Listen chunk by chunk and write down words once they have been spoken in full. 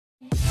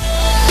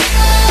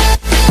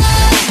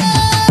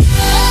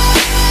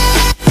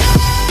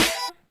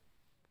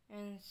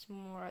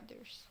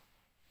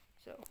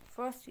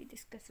first we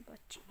discuss about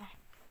Chima.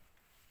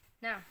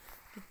 Now,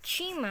 the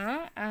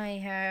Chima, I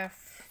have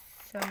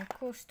some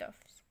cool stuff.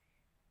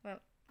 Well,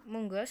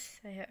 Mungus,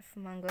 I have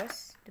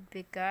Mungus, the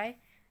big guy.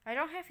 I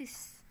don't have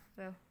his,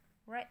 well,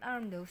 right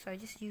arm though, so I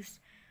just use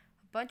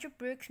a bunch of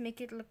bricks,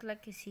 make it look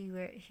like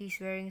he's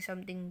wearing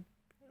something,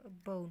 a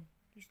bone.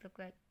 He's look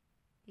like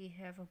he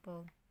have a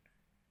bone,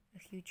 a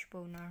huge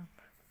bone arm.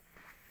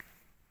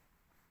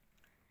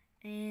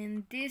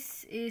 And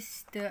this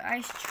is the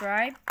ice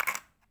tribe.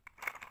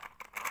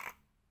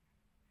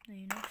 No,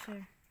 you know,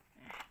 sir.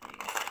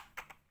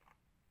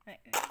 There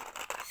you go.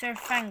 Sir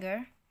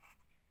Fanger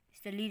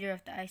is the leader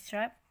of the ice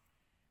tribe.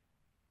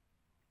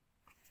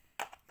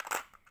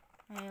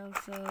 I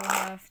also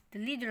have the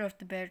leader of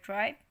the bear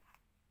tribe,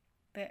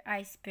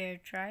 ice bear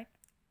tribe.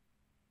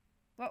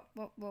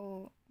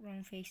 Whoa,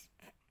 wrong face.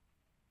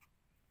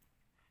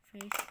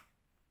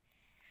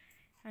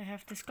 I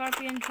have the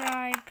scorpion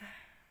tribe.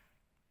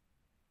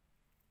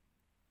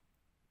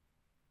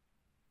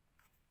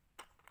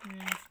 And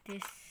I have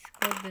this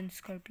golden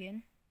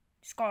scorpion,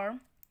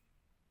 Scorm.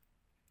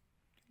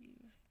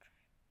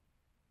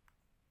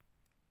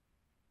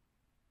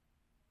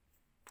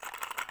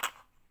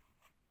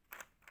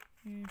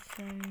 And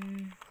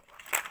some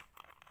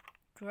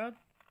grub,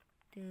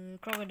 the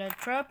crocodile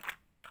tribe.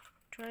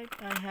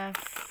 I have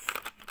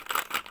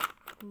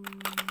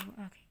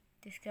okay,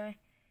 this guy,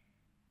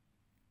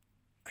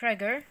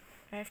 Krager.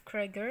 I have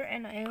Krager,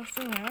 and I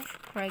also have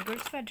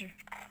Krager's feather.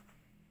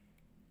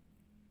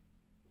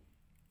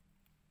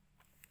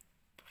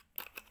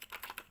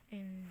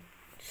 And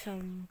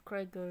some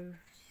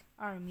Krager's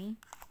army,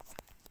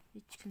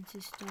 which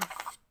consists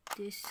of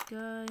this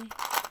guy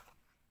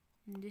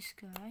and this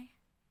guy.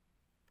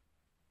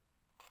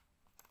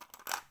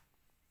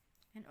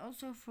 And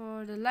also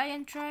for the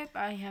lion tribe,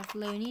 I have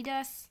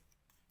Leonidas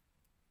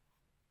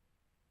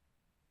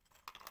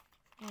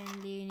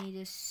and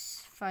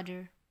Leonidas'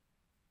 father.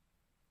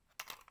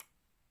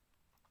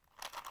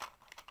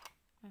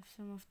 I have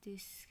some of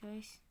these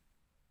guys.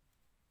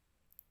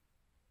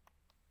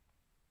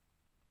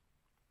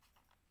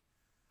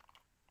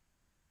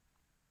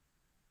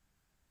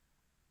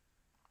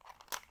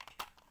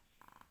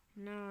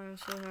 Now I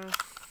also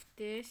have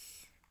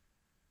this.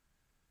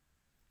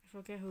 I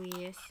forget who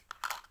he is.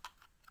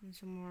 And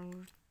some more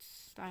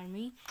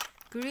army.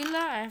 Gorilla,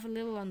 I have a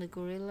little on the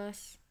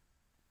gorillas.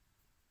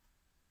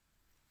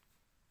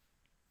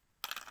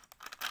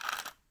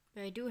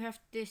 But I do have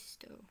this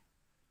though.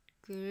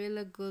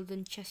 Gorilla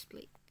golden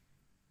chestplate.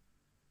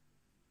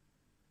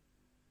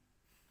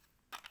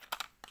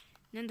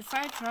 Then the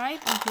fire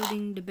tribe,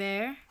 including the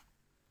bear,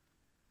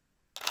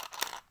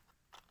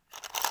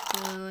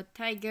 the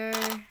tiger,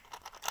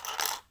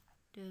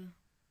 the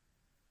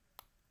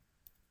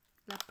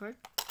leopard,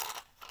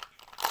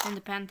 and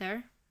the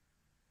panther.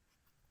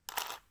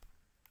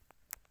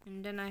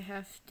 And then I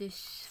have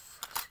this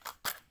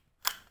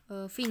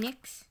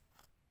phoenix.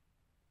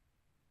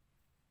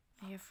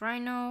 I have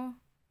rhino,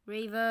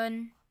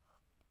 raven,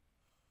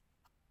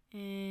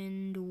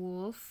 and the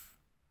wolf.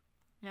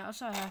 And I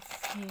also have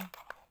here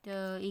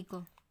the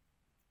eagle,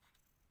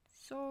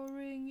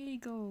 soaring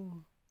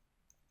eagle.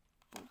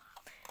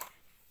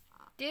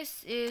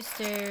 This is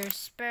their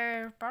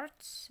spare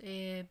parts,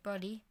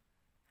 body.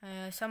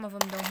 Some of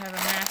them don't have a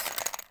mask.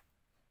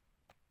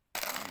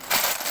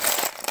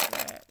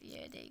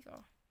 Yeah, there you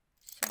go.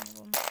 Some of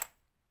them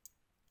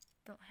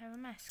don't have a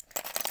mask.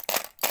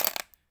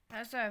 I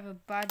also have a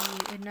body,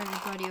 another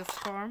body of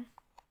Storm.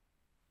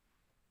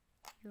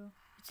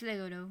 It's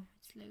Lego though.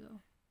 It's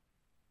Lego.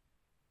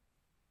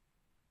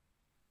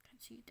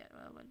 Can't see that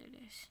well what it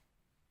is.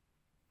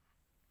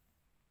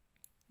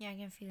 Yeah, I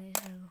can feel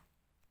it's Lego.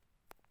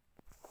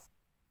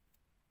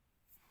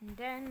 And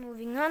then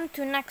moving on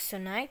to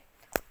Nexonite.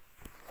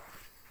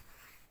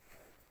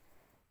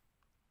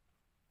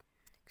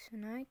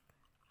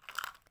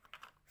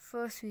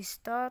 First we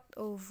start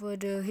over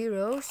the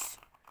heroes.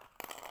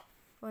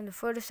 On the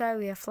further side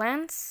we have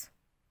Lance.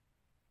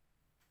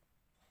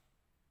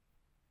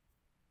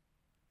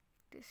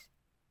 This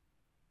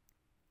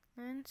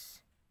Lance.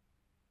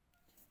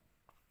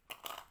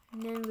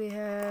 And then we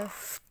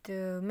have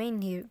the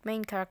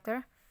main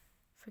character.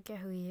 Forget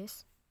who he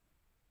is.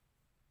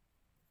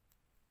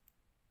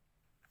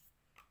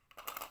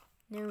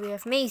 Then we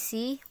have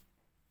Macy.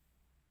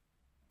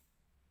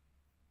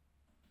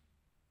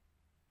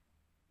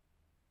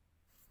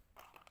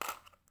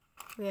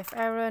 We have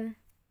Aaron.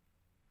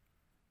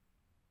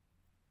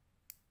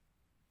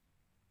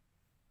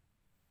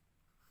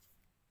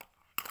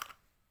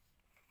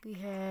 We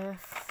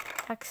have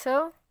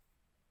Axel.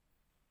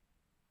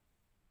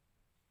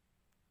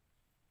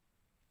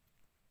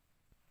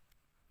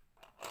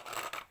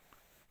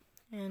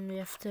 And we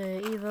have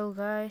the evil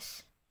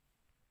guys.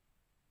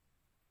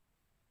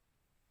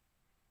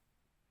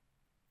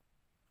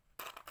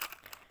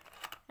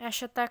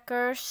 Ash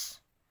attackers.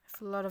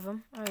 A lot of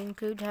them. I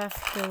have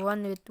the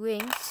one with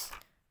wings,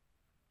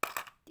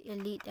 the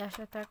elite ash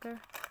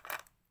attacker.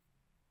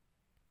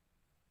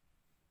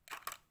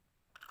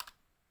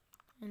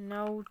 And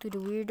now to the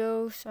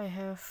weirdos. I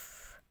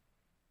have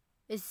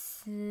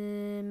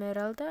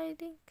Esmeralda, I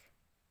think.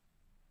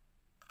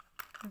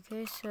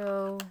 Okay,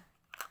 so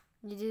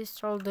this is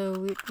all the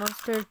weird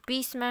monster,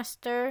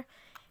 Beastmaster,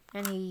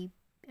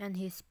 and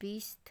his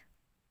beast.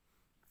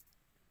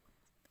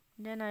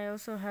 Then I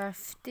also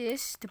have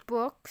this, the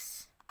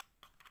books.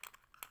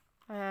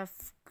 I have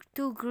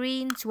 2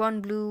 greens,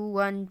 1 blue,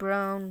 1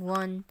 brown,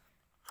 1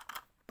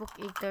 book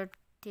eater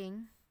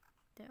thing,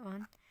 that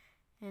one,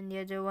 and the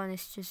other one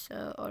is just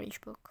a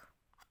orange book.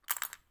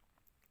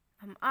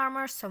 Some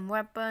armor, some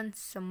weapons,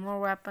 some more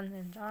weapons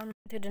and armor.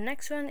 To the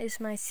next one is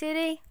my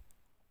city,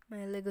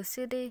 my Lego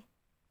city.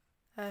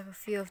 I have a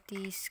few of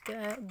these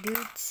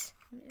dudes,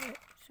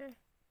 sorry,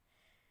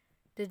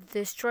 the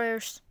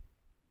destroyers.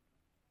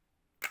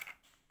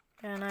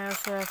 And I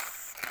also have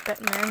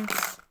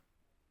Batman's.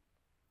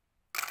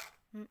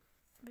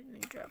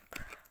 Batman drop.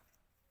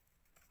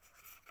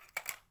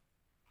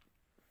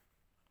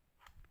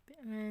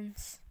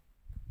 Batman's.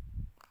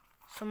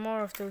 Some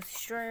more of those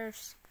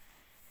destroyers.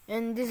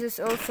 And this is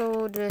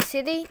also the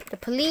city, the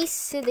police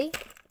city.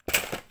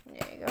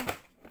 There you go.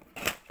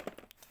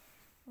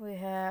 We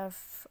have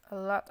a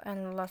lot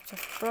and lots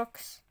of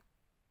books.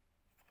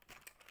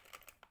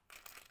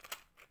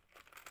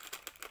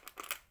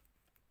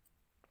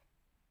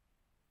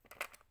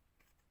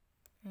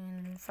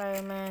 And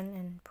fireman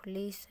and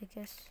police, I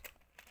guess.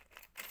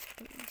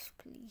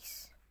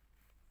 Police.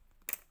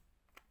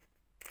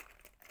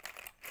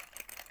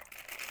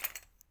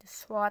 The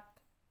SWAT.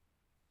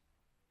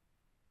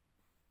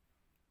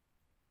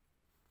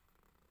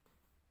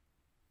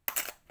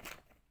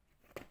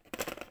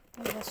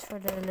 And that's for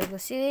the Lego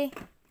City.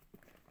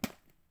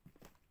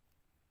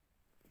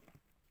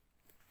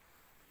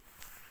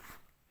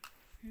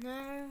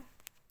 Now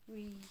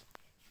we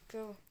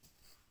go.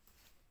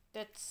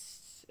 That's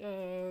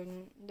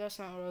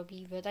not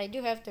Robbie, but I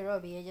do have the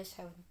Robbie, I just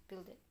haven't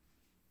built it.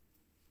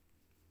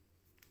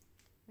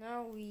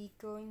 Now we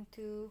going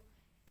to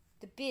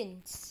the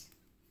bins.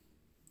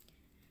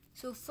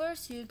 So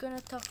first you're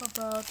gonna talk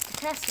about the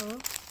castle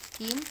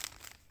team.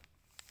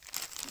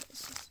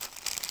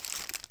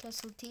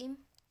 Castle team.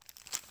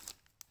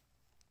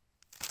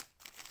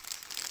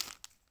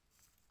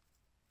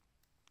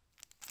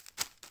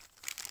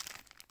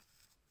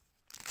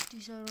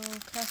 These are all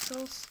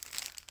castles.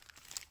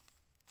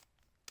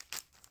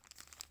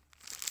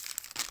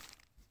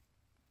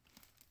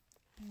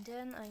 And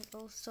then I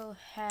also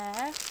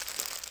have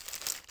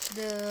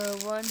the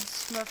one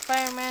smart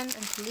fireman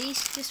and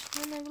police. This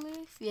one, I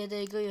believe. Yeah,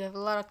 there you go. You have a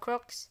lot of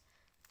crooks.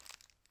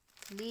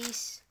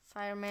 Police,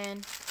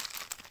 fireman,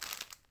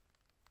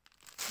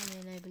 and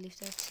then I believe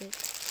that's it.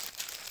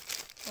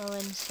 Oh,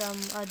 and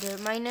some other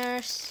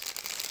miners.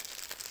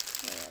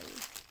 Where are you?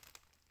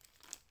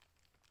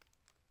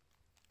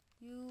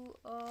 You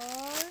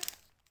are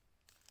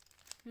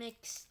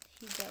mixed.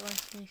 That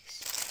one's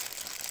mixed.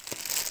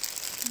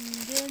 And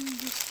then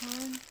this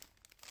one,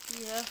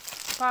 we have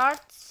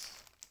parts,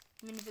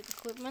 Minifig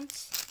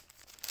equipments.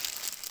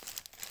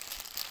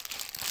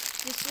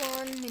 This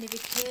one,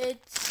 Minifig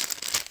kids.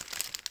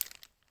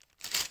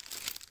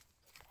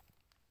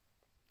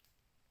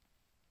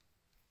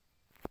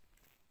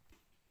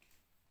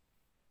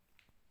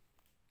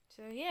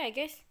 So yeah, I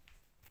guess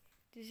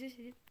this is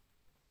it.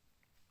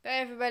 Bye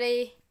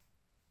everybody.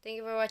 Thank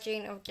you for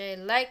watching. Okay,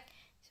 like,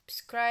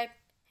 subscribe,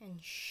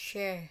 and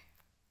share.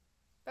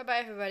 Bye bye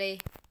everybody.